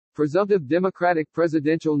Presumptive Democratic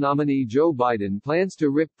presidential nominee Joe Biden plans to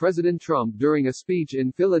rip President Trump during a speech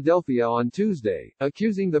in Philadelphia on Tuesday,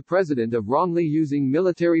 accusing the president of wrongly using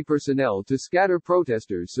military personnel to scatter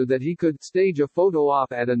protesters so that he could stage a photo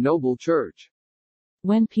op at a noble church.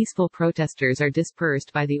 When peaceful protesters are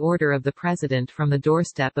dispersed by the order of the president from the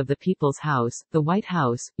doorstep of the People's House, the White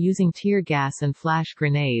House, using tear gas and flash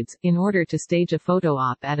grenades, in order to stage a photo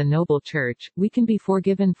op at a noble church, we can be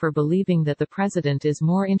forgiven for believing that the president is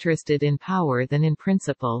more interested in power than in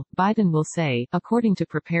principle, Biden will say, according to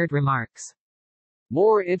prepared remarks.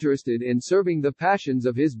 More interested in serving the passions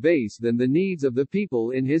of his base than the needs of the people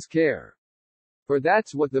in his care. For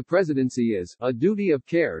that's what the presidency is, a duty of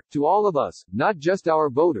care, to all of us, not just our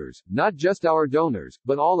voters, not just our donors,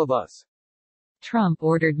 but all of us. Trump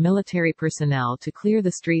ordered military personnel to clear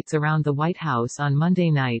the streets around the White House on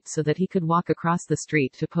Monday night so that he could walk across the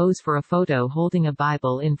street to pose for a photo holding a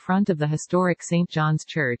Bible in front of the historic St. John's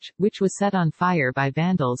Church, which was set on fire by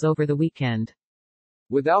vandals over the weekend.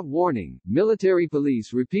 Without warning, military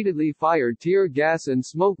police repeatedly fired tear gas and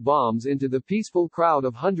smoke bombs into the peaceful crowd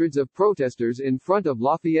of hundreds of protesters in front of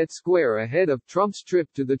Lafayette Square ahead of Trump's trip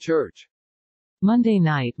to the church. Monday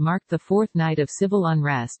night marked the fourth night of civil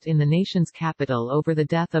unrest in the nation's capital over the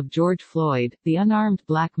death of George Floyd, the unarmed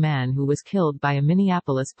black man who was killed by a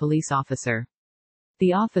Minneapolis police officer.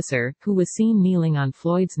 The officer, who was seen kneeling on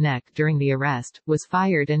Floyd's neck during the arrest, was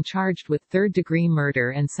fired and charged with third-degree murder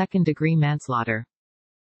and second-degree manslaughter.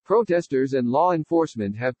 Protesters and law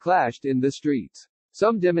enforcement have clashed in the streets.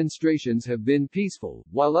 Some demonstrations have been peaceful,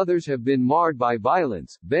 while others have been marred by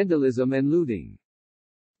violence, vandalism and looting.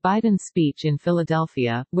 Biden's speech in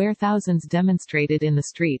Philadelphia, where thousands demonstrated in the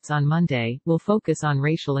streets on Monday, will focus on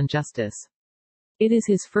racial injustice. It is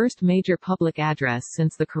his first major public address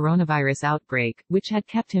since the coronavirus outbreak, which had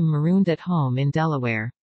kept him marooned at home in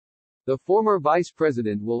Delaware. The former vice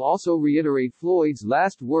president will also reiterate Floyd's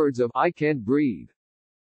last words of "I can't breathe."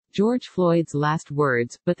 George Floyd's last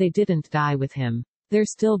words, but they didn't die with him. They're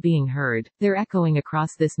still being heard. They're echoing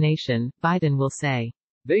across this nation, Biden will say.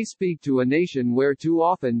 They speak to a nation where too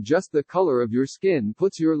often just the color of your skin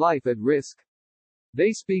puts your life at risk.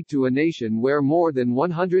 They speak to a nation where more than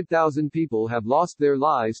 100,000 people have lost their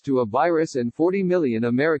lives to a virus and 40 million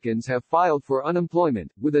Americans have filed for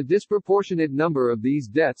unemployment, with a disproportionate number of these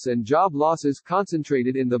deaths and job losses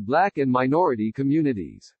concentrated in the black and minority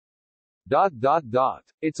communities.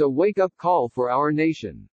 It's a wake-up call for our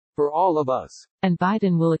nation. For all of us. And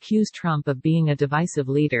Biden will accuse Trump of being a divisive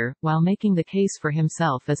leader, while making the case for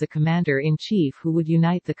himself as a commander-in-chief who would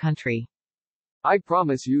unite the country. I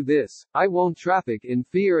promise you this, I won't traffic in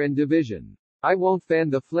fear and division. I won't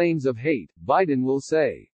fan the flames of hate, Biden will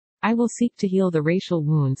say. I will seek to heal the racial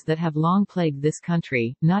wounds that have long plagued this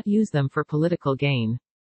country, not use them for political gain.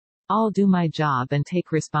 I'll do my job and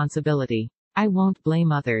take responsibility. I won't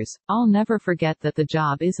blame others. I'll never forget that the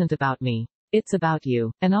job isn't about me. It's about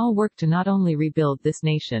you. And I'll work to not only rebuild this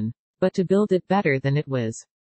nation, but to build it better than it was.